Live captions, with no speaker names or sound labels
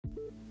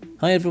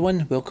Hi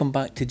everyone, welcome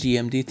back to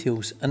GM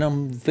Details, and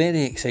I'm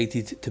very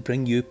excited to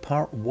bring you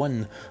part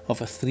 1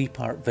 of a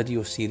 3-part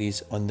video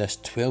series on this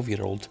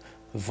 12-year-old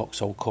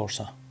Vauxhall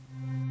Corsa.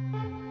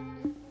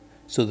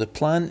 So the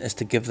plan is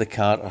to give the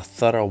car a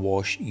thorough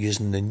wash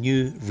using the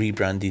new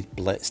rebranded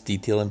Blitz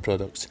detailing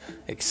products.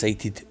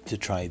 Excited to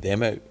try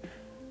them out.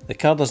 The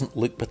car doesn't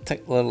look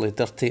particularly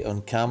dirty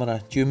on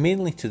camera due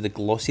mainly to the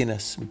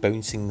glossiness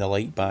bouncing the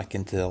light back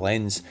into the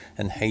lens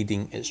and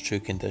hiding its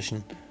true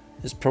condition.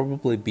 It's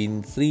probably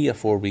been 3 or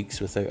 4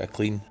 weeks without a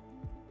clean.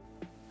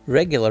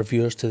 Regular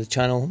viewers to the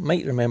channel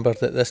might remember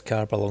that this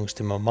car belongs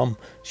to my mum.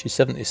 She's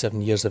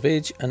 77 years of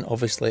age and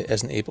obviously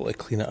isn't able to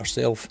clean it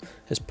herself.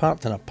 It's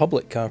parked in a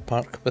public car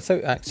park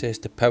without access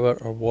to power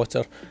or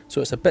water,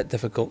 so it's a bit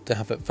difficult to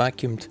have it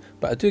vacuumed,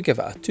 but I do give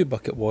it a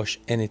 2-bucket wash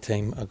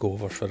anytime I go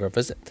over for a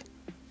visit.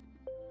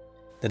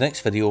 The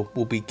next video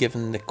will be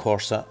giving the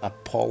Corsa a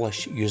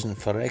polish using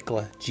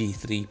Farecla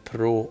G3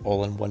 All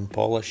all-in-one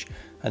polish,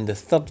 and the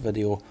third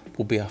video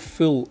will be a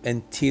full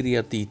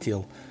interior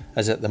detail,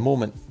 as at the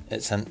moment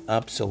it's an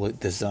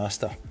absolute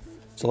disaster.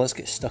 So let's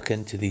get stuck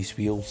into these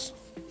wheels.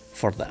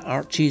 For the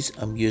arches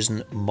I'm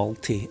using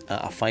multi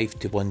at a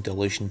 5:1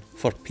 dilution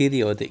for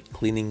periodic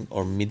cleaning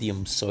or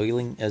medium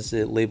soiling as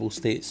the label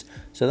states,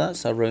 so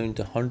that's around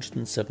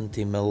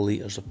 170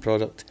 millilitres of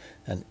product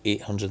and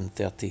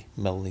 830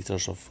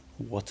 millilitres of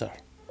water.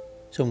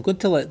 So I'm going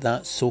to let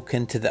that soak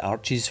into the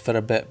arches for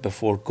a bit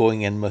before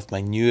going in with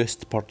my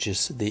newest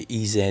purchase, the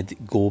EZ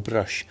Go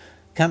brush.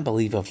 Can't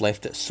believe I've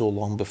left it so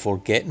long before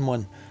getting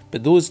one,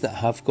 but those that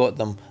have got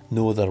them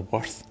know their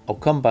worth. I'll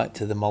come back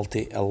to the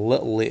multi a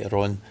little later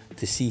on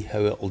to see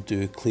how it'll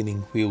do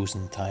cleaning wheels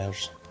and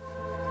tyres.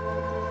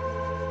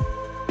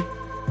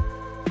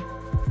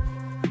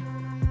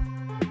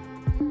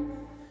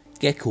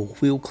 Gecko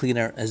Wheel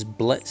Cleaner is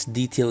Blitz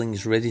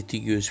Detailing's ready to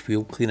use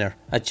wheel cleaner.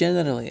 I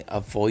generally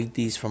avoid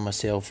these for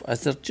myself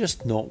as they're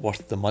just not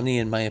worth the money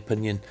in my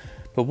opinion,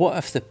 but what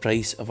if the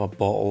price of a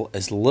bottle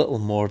is little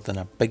more than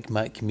a Big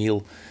Mac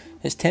meal?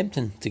 It's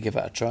tempting to give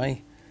it a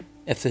try.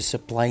 If the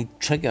supplied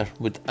trigger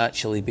would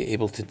actually be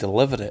able to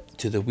deliver it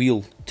to the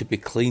wheel to be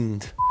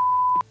cleaned.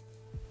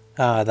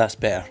 Ah, that's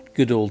better.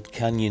 Good old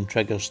Canyon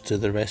triggers to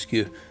the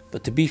rescue.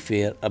 But to be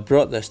fair, I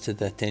brought this to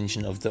the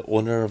attention of the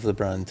owner of the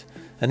brand,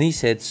 and he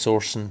said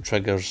sourcing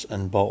triggers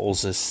and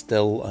bottles is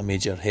still a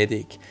major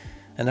headache,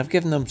 and I've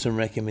given them some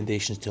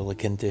recommendations to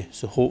look into,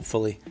 so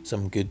hopefully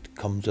some good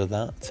comes of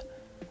that.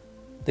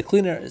 The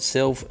cleaner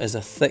itself is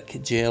a thick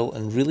gel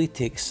and really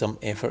takes some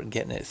effort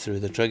getting it through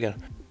the trigger.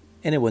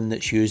 Anyone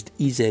that's used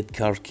EZ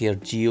Car Care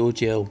Geo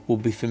Gel will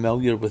be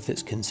familiar with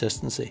its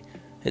consistency.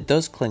 It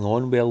does cling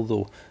on well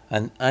though,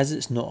 and as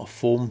it's not a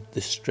foam, the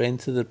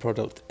strength of the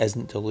product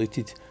isn't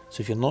diluted,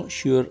 so if you're not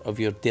sure if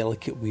your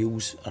delicate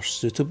wheels are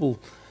suitable,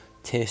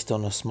 test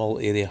on a small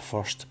area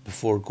first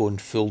before going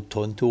full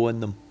Tonto on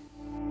them.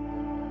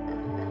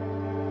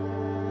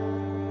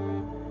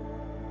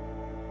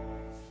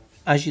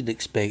 As you'd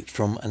expect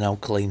from an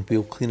alkaline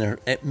wheel cleaner,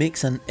 it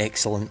makes an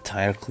excellent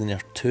tyre cleaner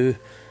too.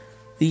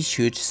 These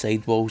huge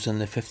sidewalls on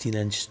the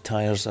 15-inch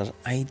tyres are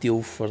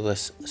ideal for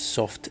this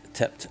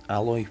soft-tipped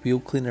alloy wheel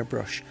cleaner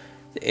brush.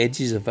 The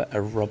edges of it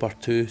are rubber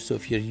too, so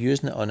if you're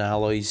using it on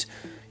alloys,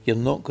 you're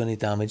not going to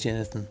damage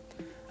anything.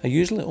 I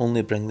usually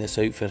only bring this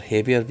out for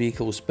heavier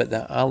vehicles, but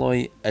the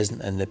alloy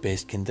isn't in the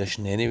best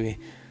condition anyway,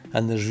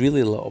 and there's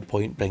really little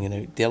point bringing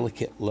out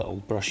delicate little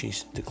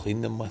brushes to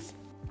clean them with.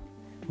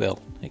 Well,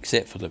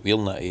 except for the wheel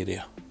nut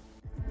area.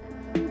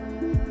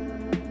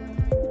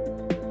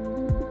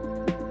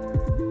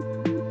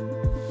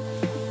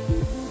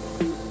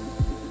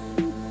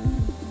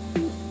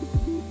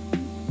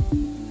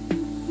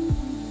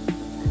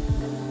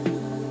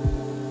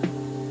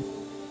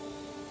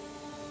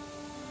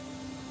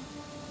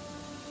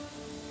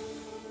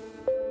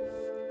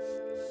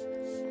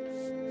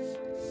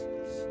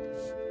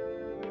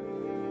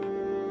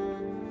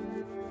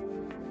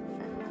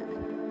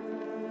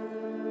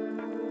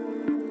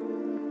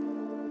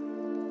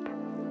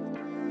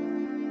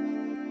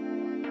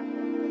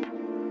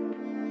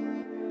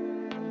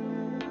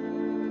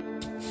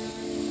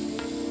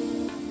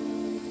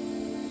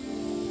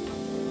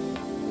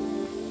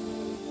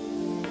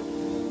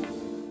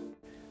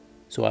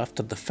 So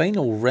after the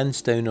final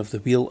rinse down of the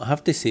wheel, I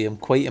have to say I'm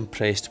quite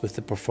impressed with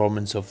the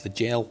performance of the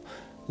gel,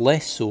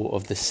 less so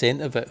of the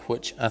scent of it,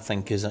 which I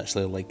think is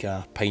actually like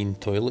a pine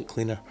toilet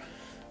cleaner.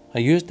 I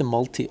used the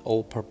multi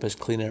all-purpose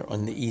cleaner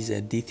on the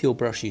EZ detail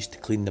brushes to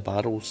clean the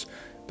barrels,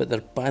 but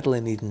they're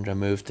badly needing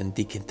removed and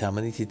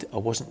decontaminated. I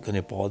wasn't going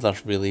to bother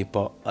really,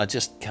 but I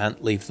just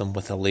can't leave them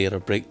with a layer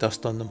of brake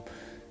dust on them.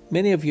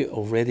 Many of you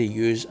already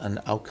use an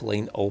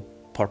alkaline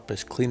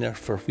all-purpose cleaner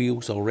for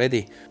wheels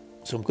already,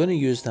 so I'm going to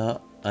use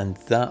that and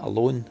that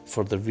alone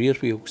for the rear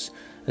wheels,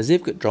 as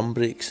they've got drum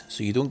brakes,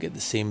 so you don't get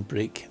the same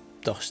brake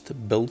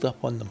dust build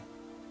up on them.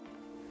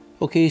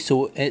 Okay,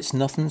 so it's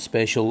nothing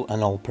special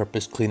an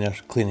all-purpose cleaner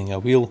cleaning a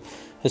wheel,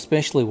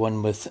 especially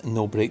one with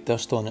no brake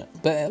dust on it,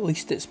 but at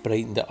least it's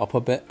brightened it up a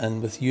bit,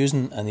 and with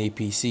using an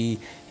APC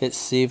it's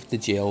saved the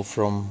gel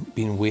from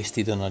being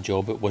wasted on a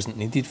job it wasn't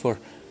needed for.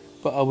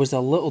 But I was a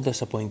little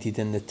disappointed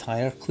in the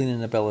tyre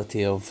cleaning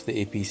ability of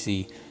the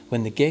APC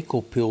when the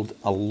Gecko pulled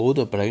a load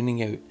of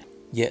browning out,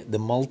 yet the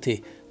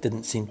Multi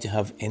didn't seem to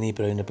have any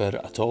brown about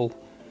it at all.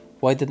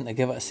 Why didn't I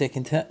give it a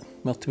second hit?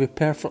 Well, to be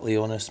perfectly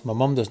honest, my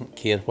mum doesn't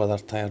care whether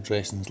tyre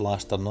dressings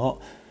last or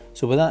not,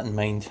 so with that in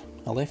mind,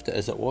 I left it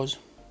as it was.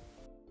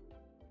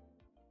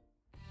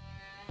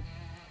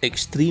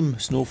 Extreme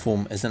Snow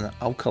Foam is an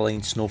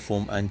alkaline snow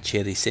foam and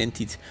cherry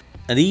scented,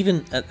 and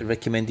even at the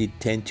recommended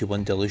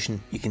 10:1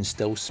 dilution you can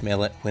still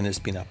smell it when it's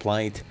been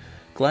applied.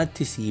 Glad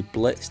to see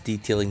Blitz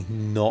Detailing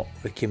not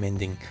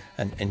recommending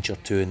an inch or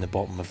two in the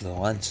bottom of the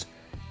lance.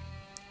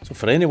 So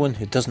for anyone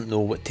who doesn't know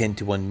what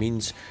 10:1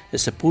 means,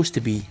 it's supposed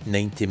to be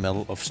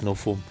 90ml of snow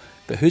foam,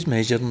 but who's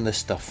measuring this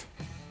stuff?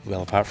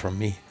 Well, apart from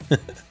me.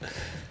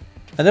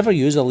 I never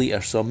use a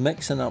litre, so I'm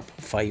mixing up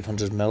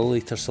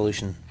 500ml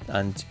solution,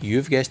 and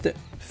you've guessed it,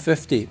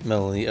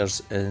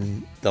 50ml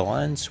in the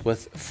lance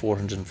with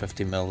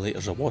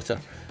 450ml of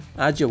water.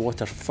 Add your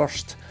water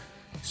first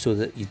so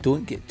that you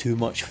don't get too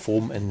much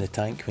foam in the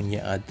tank when you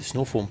add the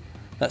snow foam.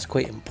 That's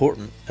quite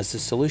important, as the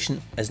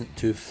solution isn't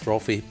too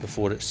frothy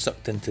before it's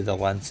sucked into the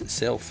lance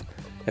itself.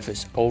 If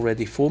it's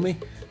already foamy,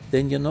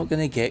 then you're not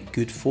going to get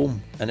good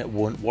foam and it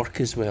won't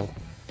work as well.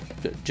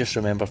 Just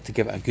remember to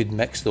give it a good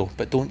mix though,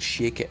 but don't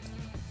shake it.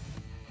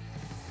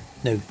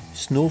 Now,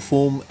 snow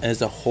foam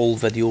is a whole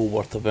video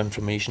worth of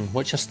information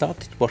which I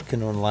started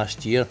working on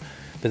last year,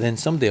 but then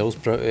somebody else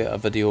brought out a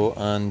video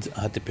and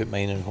I had to put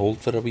mine on hold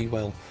for a wee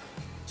while.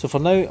 So for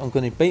now I'm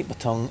going to bite my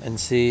tongue and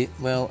say,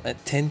 well,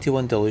 at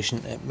 10:1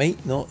 dilution it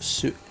might not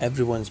suit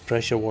everyone's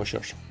pressure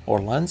washers, or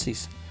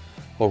lances,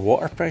 or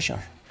water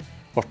pressure,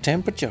 or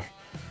temperature,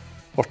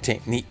 or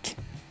technique.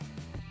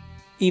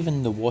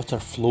 Even the water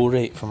flow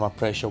rate from a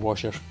pressure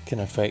washer can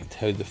affect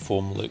how the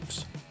foam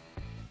looks.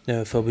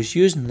 Now if I was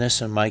using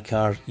this on my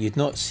car you'd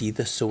not see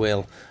this so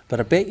well, but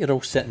I bet you're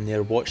all sitting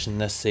there watching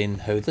this saying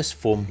how this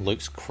foam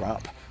looks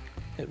crap.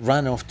 It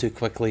ran off too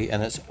quickly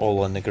and it's all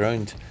on the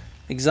ground.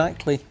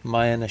 Exactly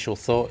my initial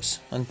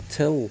thoughts,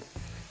 until...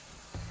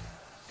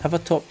 Have I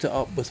topped it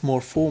up with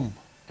more foam?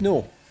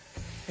 No.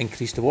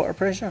 Increased the water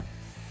pressure?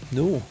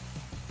 No.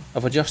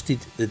 I've adjusted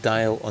the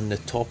dial on the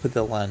top of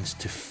the lance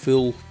to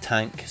full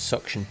tank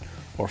suction,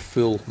 or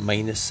full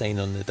minus sign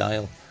on the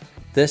dial.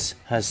 This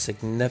has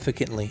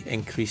significantly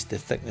increased the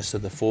thickness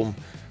of the foam,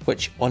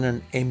 which on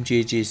an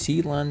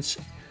MJJC lance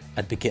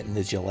I'd be getting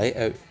the Gillette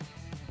out.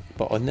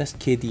 But on this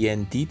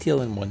KDN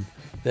detailing one,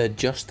 the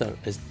adjuster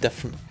is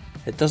different.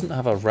 It doesn't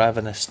have a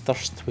ravenous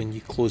thirst when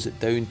you close it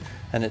down,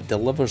 and it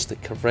delivers the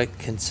correct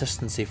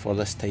consistency for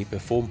this type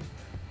of foam.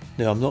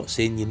 Now I'm not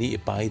saying you need to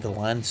buy the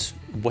lance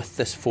with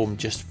this foam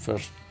just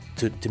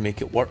to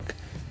make it work.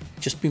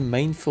 Just be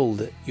mindful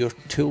that your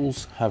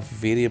tools have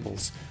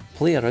variables.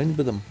 Play around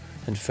with them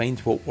and find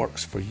what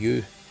works for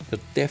you. They're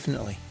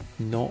definitely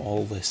not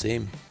all the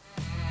same.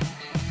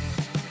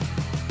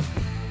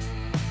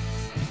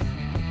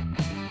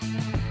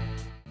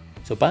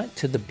 So back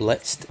to the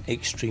blitzed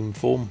extreme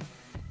foam.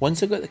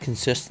 Once I got the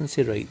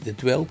consistency right, the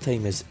dwell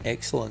time is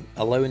excellent,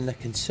 allowing the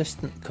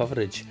consistent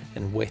coverage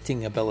and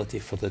wetting ability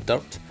for the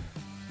dirt.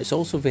 It's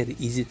also very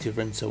easy to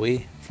rinse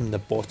away from the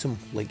bottom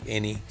like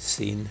any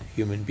sane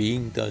human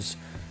being does,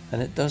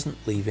 and it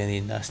doesn't leave any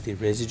nasty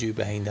residue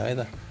behind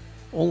either.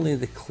 Only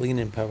the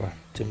cleaning power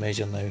to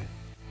measure now.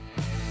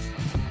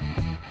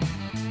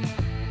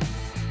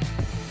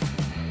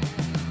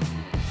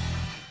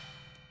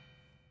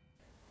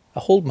 I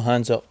hold my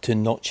hands up to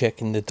not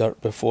checking the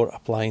dirt before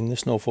applying the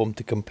snow foam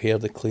to compare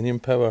the cleaning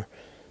power,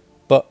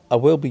 but I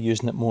will be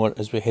using it more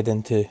as we head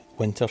into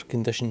winter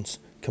conditions,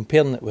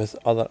 comparing it with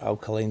other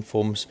alkaline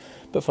foams.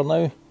 But for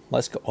now,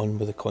 let's get on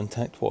with the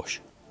contact wash.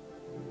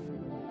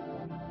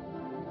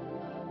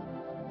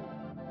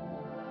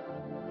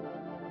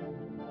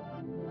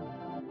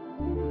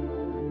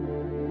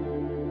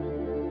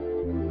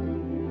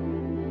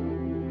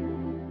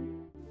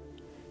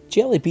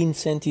 Jelly Bean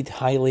scented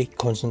highly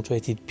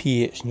concentrated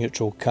pH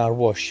neutral car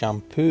wash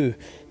shampoo.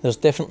 There's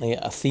definitely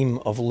a theme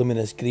of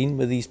luminous green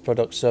with these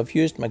products, so I've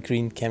used my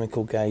Green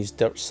Chemical Guys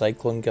Dirt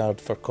Cyclone Guard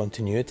for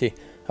continuity.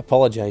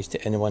 Apologise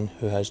to anyone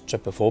who has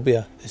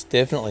trypophobia, it's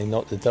definitely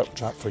not the dirt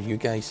trap for you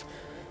guys.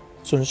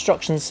 So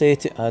instructions say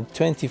to add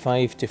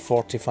 25 to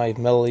 45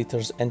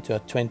 millilitres into a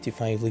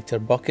 25 litre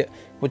bucket,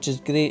 which is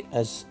great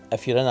as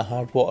if you're in a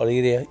hard water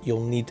area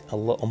you'll need a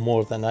little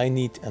more than I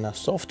need in a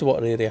soft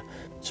water area.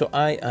 So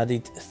I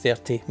added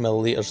 30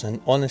 millilitres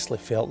and honestly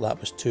felt that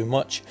was too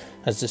much,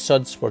 as the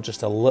suds were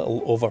just a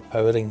little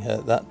overpowering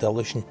at that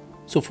dilution.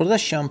 So for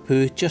this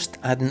shampoo, just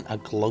adding a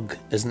glug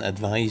isn't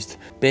advised.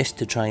 Best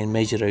to try and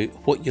measure out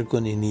what you're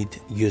going to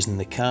need using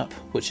the cap,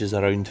 which is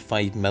around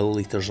 5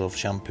 millilitres of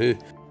shampoo.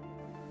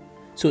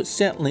 So it's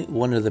certainly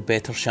one of the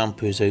better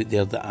shampoos out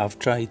there that I've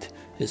tried.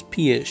 It's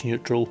pH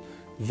neutral,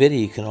 very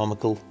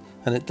economical,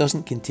 and it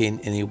doesn't contain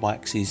any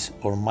waxes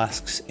or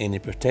masks any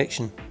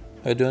protection.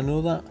 How do I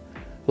know that?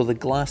 Well, the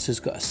glass has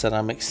got a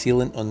ceramic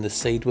sealant on the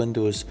side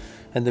windows,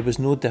 and there was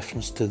no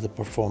difference to the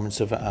performance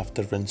of it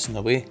after rinsing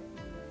away.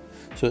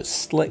 so it's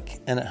slick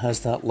and it has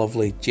that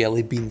lovely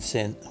jelly bean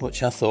scent,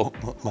 which I thought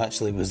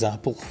actually was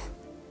apple.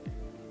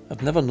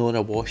 I've never known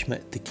a wash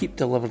mitt to keep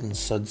delivering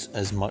suds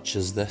as much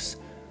as this.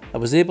 I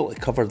was able to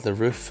cover the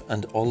roof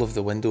and all of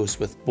the windows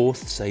with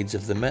both sides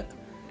of the mitt,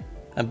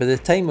 and by the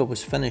time I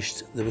was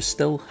finished there was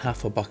still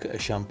half a bucket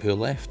of shampoo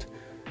left.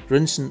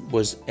 Rinsing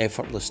was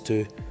effortless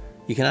too.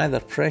 You can either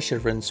pressure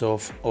rinse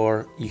off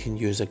or you can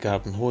use a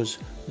garden hose.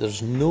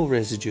 There's no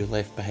residue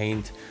left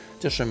behind.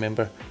 Just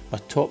remember, my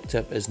top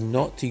tip is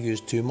not to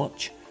use too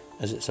much,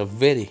 as it's a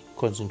very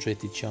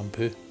concentrated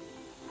shampoo.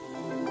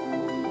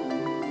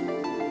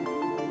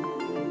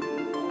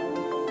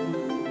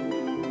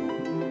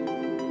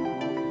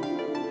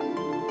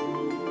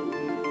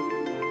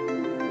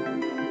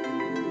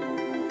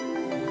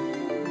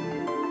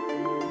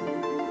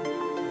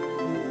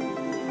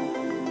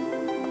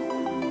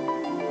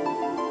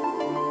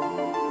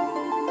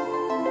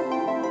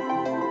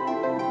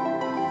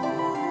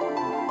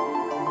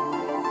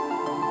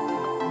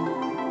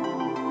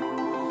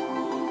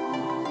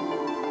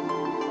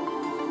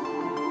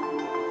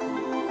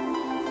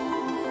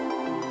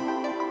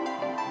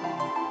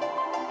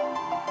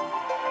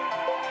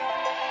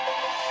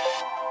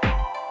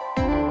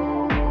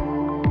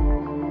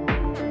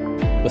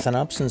 With an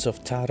absence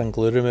of tar and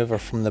glue remover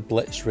from the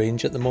Blitz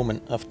range at the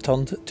moment, I've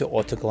turned to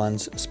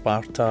Autoglan's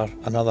Spar Tar,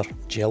 another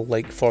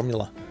gel-like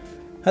formula.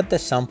 Had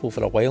this sample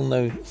for a while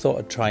now, thought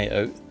I'd try it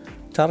out.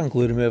 Tar and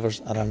glue removers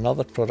are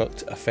another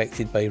product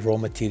affected by raw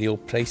material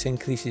price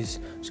increases,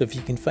 so if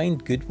you can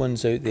find good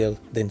ones out there,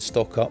 then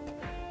stock up.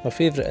 My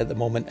favourite at the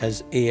moment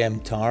is AM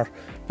Tar,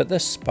 but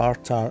this Spar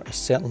Tar is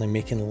certainly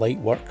making light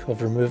work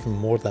of removing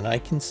more than I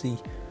can see.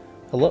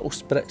 A little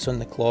spritz on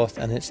the cloth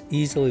and it's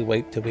easily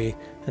wiped away,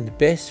 and the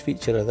best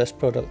feature of this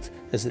product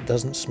is it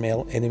doesn't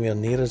smell anywhere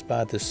near as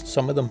bad as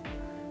some of them.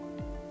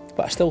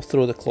 But I still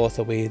throw the cloth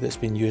away that's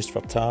been used for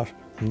tar.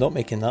 I'm not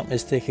making that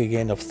mistake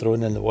again of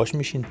throwing in the washing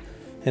machine.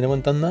 Anyone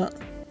done that?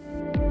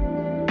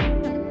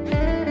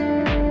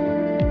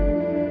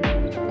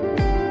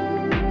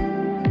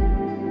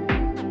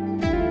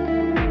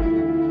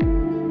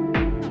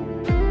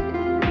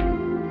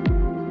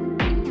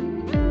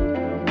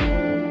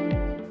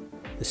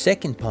 The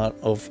second part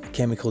of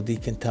chemical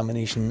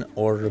decontamination,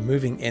 or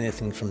removing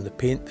anything from the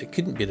paint that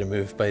couldn't be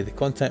removed by the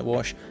contact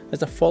wash,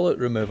 is a fallout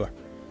remover.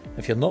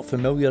 If you're not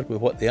familiar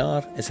with what they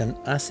are, it's an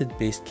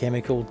acid-based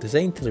chemical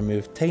designed to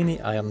remove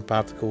tiny iron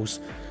particles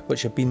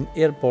which have been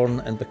airborne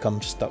and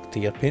become stuck to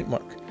your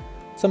paintwork.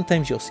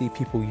 Sometimes you'll see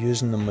people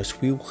using them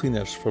as wheel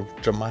cleaners for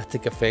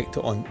dramatic effect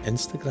on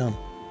Instagram.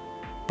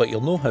 But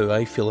you'll know how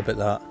I feel about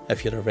that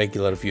if you're a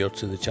regular viewer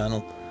to the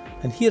channel.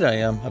 And here I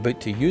am about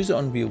to use it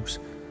on wheels.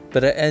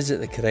 But it is at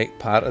the correct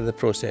part of the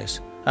process,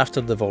 after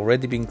they've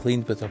already been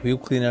cleaned with a wheel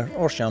cleaner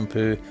or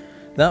shampoo.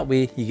 That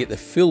way you get the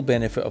full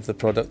benefit of the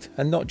product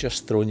and not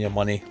just throwing your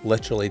money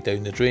literally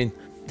down the drain.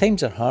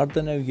 Times are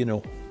harder now, you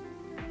know.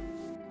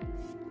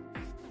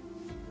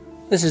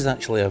 This is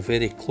actually a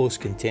very close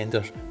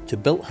contender to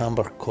Built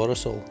Hamber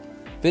Corsa,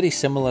 very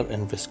similar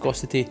in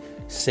viscosity,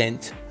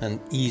 scent and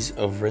ease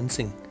of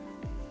rinsing.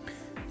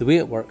 The way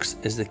it works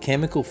is the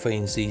chemical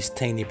finds these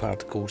tiny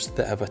particles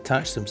that have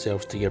attached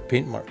themselves to your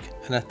paintwork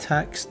and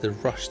attacks the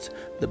rust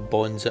that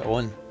bonds it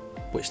on,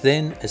 which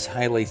then is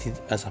highlighted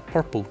as a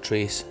purple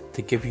trace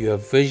to give you a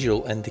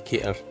visual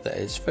indicator that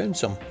it's found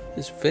some.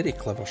 It's very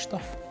clever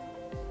stuff.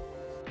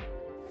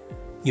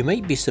 You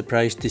might be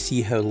surprised to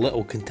see how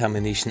little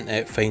contamination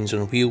it finds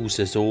on wheels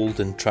as old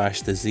and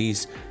trashed as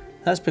these.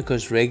 That's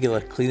because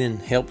regular cleaning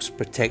helps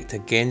protect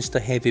against a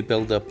heavy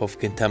build-up of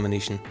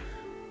contamination.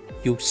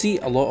 You'll see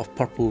a lot of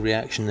purple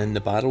reaction in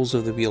the barrels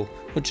of the wheel,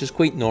 which is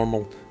quite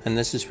normal, and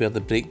this is where the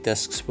brake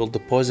discs will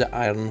deposit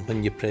iron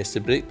when you press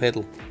the brake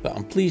pedal, but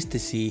I'm pleased to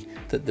see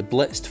that the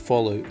blitzed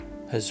fallout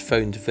has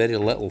found very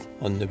little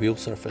on the wheel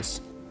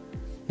surface.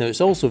 Now it's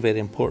also very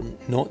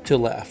important not to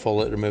let a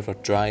fallout remover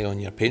dry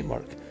on your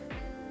paintwork,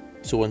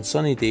 so on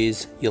sunny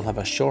days you'll have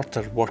a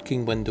shorter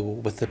working window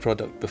with the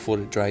product before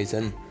it dries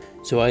in.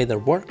 So either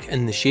work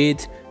in the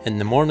shade in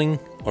the morning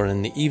or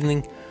in the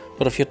evening,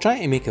 or if you're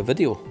trying to make a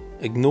video,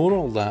 ignore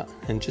all that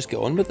and just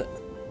get on with it.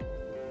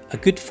 A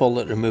good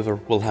fallout remover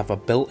will have a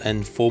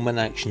built-in foaming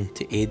action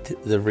to aid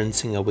the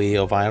rinsing away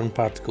of iron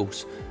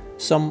particles.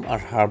 Some are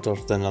harder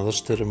than others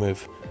to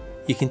remove.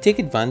 You can take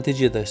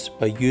advantage of this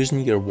by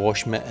using your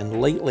wash mitt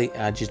and lightly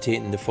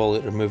agitating the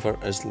fallout remover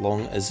as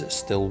long as it's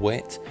still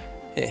wet.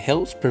 It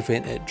helps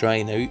prevent it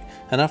drying out,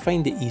 and I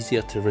find it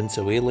easier to rinse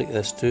away like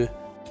this too.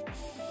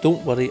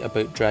 Don't worry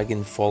about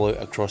dragging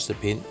fallout across the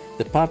paint.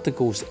 The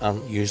particles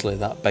aren't usually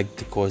that big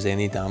to cause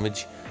any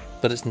damage,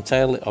 but it's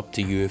entirely up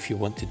to you if you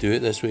want to do it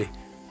this way.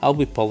 I'll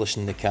be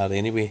polishing the car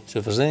anyway, so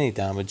if there's any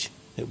damage,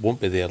 it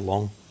won't be there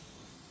long.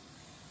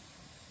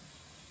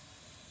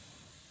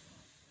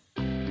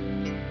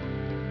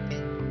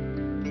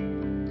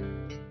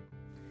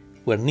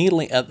 We're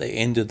nearly at the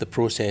end of the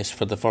process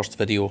for the first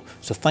video,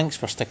 so thanks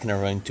for sticking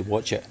around to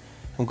watch it.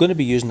 I'm going to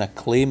be using a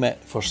clay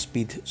mitt for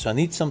speed, so I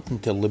need something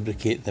to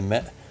lubricate the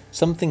mitt,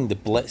 something the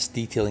Blitz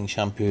detailing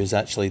shampoo is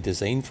actually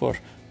designed for,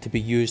 to be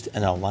used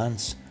in a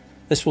lance.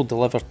 This will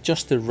deliver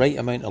just the right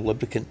amount of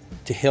lubricant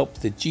to help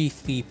the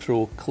G3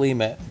 Pro clay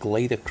mitt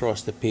glide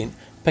across the paint,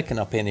 picking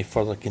up any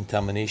further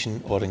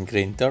contamination or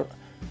ingrained dirt.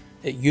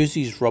 It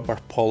uses rubber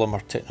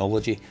polymer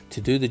technology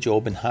to do the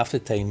job in half the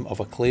time of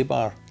a clay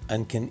bar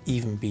and can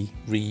even be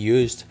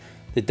reused.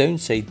 The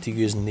downside to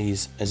using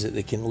these is that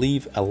they can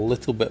leave a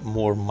little bit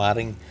more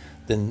marring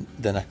than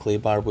a clay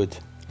bar would,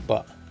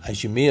 but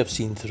as you may have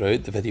seen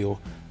throughout the video,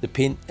 the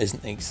paint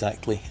isn't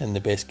exactly in the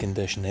best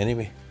condition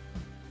anyway.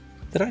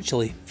 They're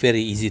actually very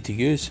easy to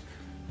use.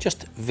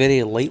 Just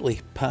very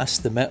lightly pass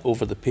the mitt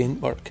over the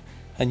paintwork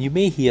and you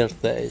may hear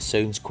that it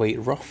sounds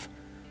quite rough.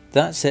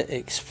 That's it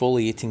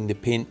exfoliating the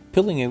paint,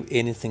 pulling out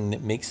anything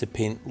that makes the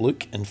paint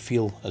look and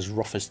feel as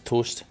rough as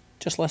toast.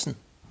 Just listen.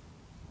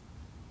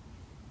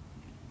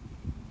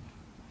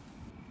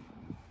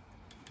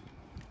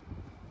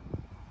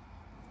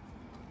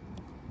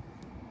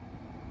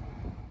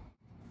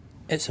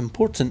 It's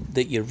important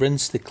that you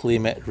rinse the clay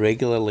mitt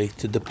regularly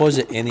to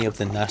deposit any of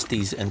the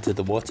nasties into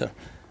the water,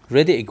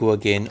 ready to go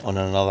again on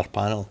another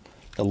panel.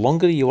 The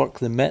longer you work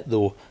the mitt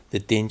though, the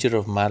danger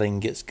of marring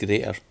gets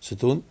greater, so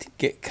don't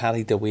get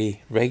carried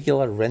away.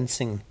 Regular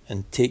rinsing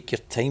and take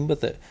your time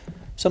with it.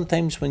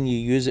 Sometimes when you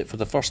use it for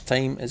the first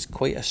time it's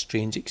quite a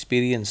strange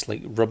experience,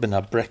 like rubbing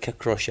a brick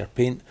across your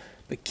paint,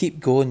 but keep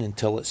going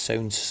until it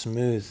sounds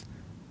smooth.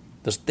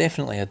 There's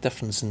definitely a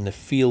difference in the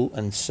feel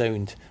and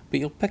sound, but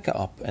you'll pick it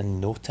up in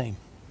no time.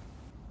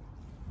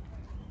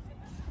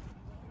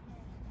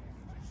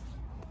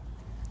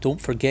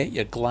 Don't forget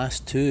your glass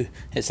too.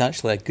 It's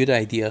actually a good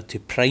idea to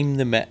prime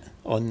the mitt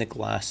on the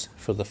glass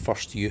for the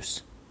first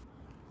use.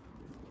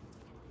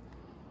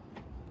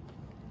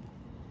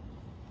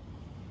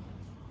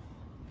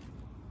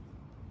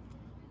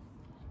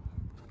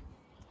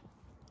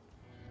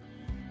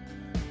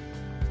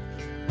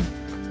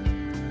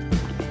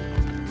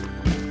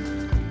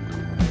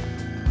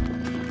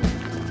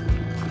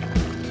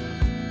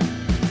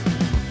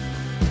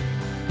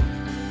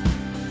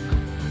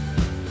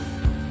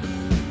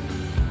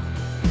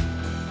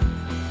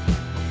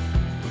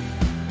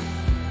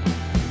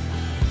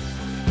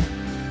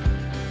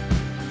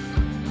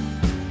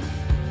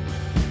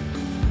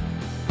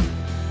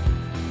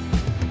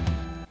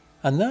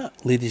 And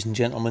that, ladies and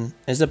gentlemen,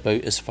 is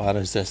about as far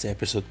as this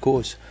episode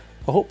goes.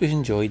 I hope you've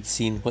enjoyed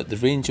seeing what the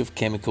range of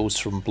chemicals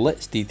from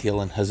Blitz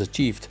Detailing has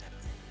achieved.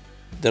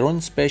 They're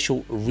on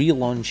special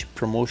relaunch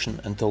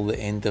promotion until the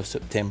end of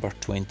September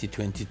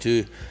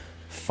 2022.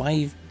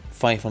 5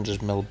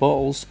 500ml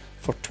bottles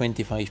for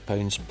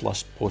 £25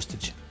 plus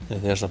postage. Now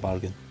there's a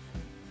bargain.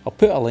 I'll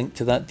put a link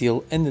to that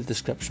deal in the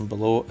description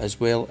below,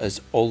 as well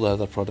as all the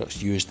other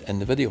products used in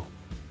the video.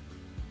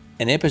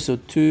 In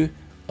episode 2,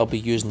 I'll be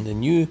using the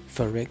new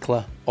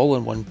Farecla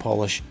all-in-one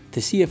polish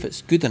to see if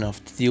it's good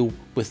enough to deal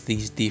with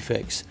these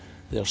defects.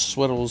 There's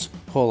swirls,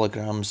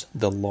 holograms,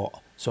 the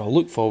lot. So I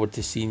look forward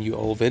to seeing you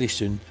all very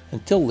soon.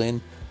 Until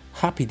then,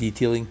 happy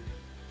detailing.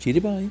 Cheery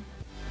bye.